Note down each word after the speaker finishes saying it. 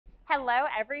Hello,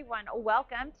 everyone.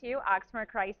 Welcome to Oxmoor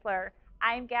Chrysler.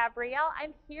 I'm Gabrielle.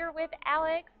 I'm here with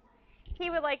Alex. He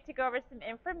would like to go over some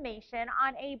information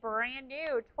on a brand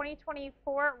new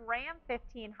 2024 Ram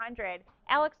 1500.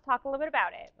 Alex, talk a little bit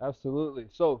about it. Absolutely.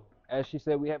 So, as she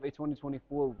said, we have a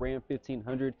 2024 Ram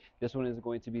 1500. This one is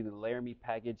going to be the Laramie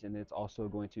package, and it's also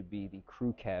going to be the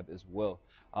crew cab as well.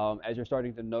 As you're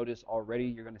starting to notice already,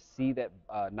 you're going to see that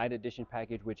night edition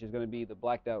package, which is going to be the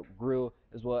blacked out grille,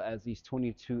 as well as these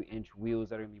 22-inch wheels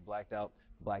that are going to be blacked out,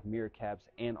 black mirror caps,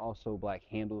 and also black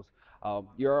handles.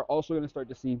 You're also going to start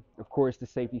to see, of course, the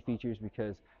safety features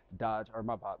because Dodge, or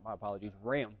my apologies,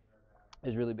 Ram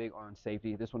is really big on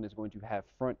safety. This one is going to have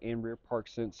front and rear park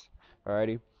sense.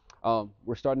 Alrighty.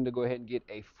 We're starting to go ahead and get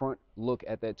a front look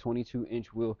at that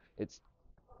 22-inch wheel. It's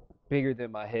bigger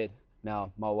than my head.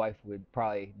 Now, my wife would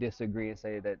probably disagree and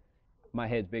say that my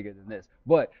head's bigger than this,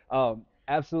 but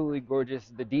absolutely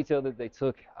gorgeous. The detail that they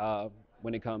took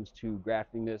when it comes to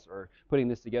grafting this or putting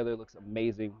this together looks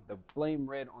amazing. The flame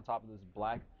red on top of this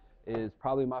black is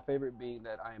probably my favorite, being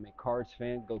that I am a Cards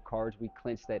fan. Go Cards. We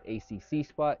clinched that ACC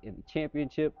spot in the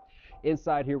championship.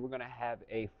 Inside here, we're going to have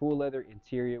a full leather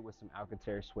interior with some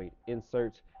Alcantara suede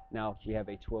inserts. Now, we have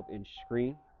a 12-inch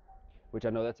screen, which I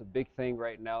know that's a big thing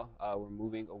right now. We're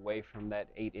moving away from that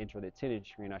 8-inch or the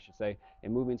 10-inch screen, I should say,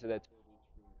 and moving to that 12-inch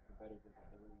screen for better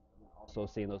visibility. And also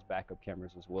seeing those backup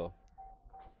cameras as well.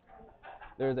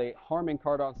 There's a Harman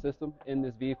Kardon system in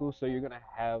this vehicle, so you're going to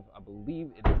have, I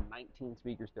believe it is 19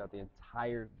 speakers throughout the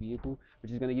entire vehicle,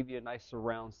 which is going to give you a nice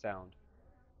surround sound.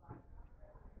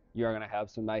 You are going to have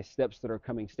some nice steps that are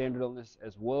coming standard on this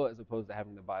as well, as opposed to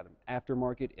having to buy them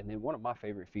aftermarket. And then one of my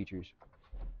favorite features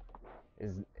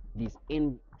is these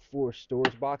in-floor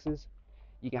storage boxes.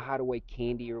 You can hide away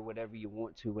candy or whatever you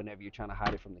want to whenever you're trying to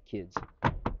hide it from the kids.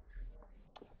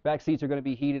 Back seats are going to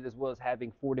be heated, as well as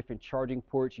having 4 different charging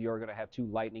ports. You are going to have 2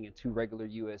 lightning and 2 regular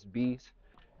USBs.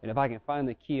 And if I can find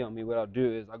the key on me, what I'll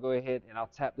do is I'll go ahead and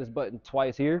I'll tap this button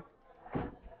twice here.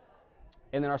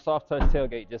 And then our soft touch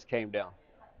tailgate just came down.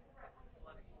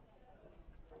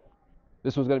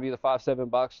 This one's going to be the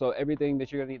 5.7 box, so everything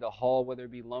that you're going to need to haul, whether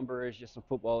it be lumber or it's just some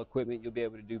football equipment, you'll be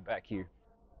able to do back here.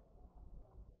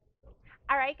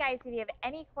 All right, guys, if you have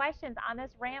any questions on this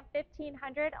Ram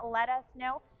 1500, let us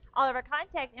know. All of our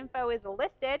contact info is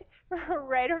listed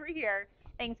right over here.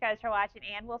 Thanks, guys, for watching,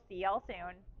 and we'll see y'all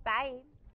soon. Bye.